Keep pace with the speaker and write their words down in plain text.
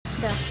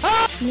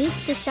master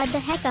needs to shut the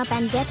heck up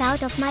and get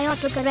out of my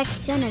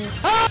autocorrect channel.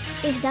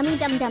 Is dummy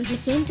dum dum. He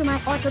came to my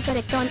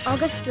autocorrect on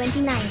August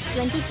 29,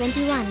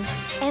 2021.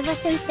 Ever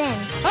since then,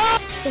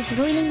 is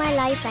ruining my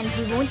life and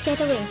he won't get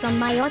away from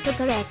my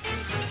autocorrect.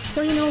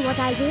 So you know what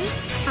I do?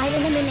 I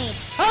eliminate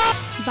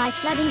by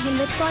flooding him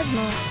with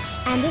Cosmo.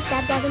 And if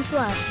that doesn't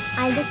work,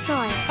 I'll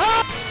destroy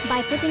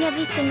by putting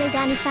every single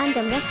Danny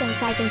fandom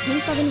reference I can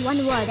think of in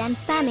one word and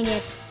spamming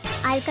it.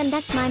 I'll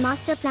conduct my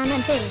master plan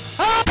until...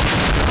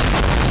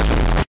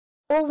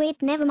 Oh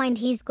wait, never mind,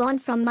 he's gone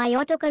from my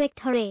autocorrect.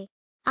 Hooray!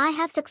 I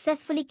have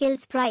successfully killed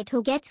Sprite,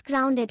 who gets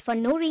grounded for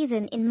no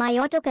reason in my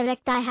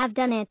autocorrect. I have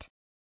done it.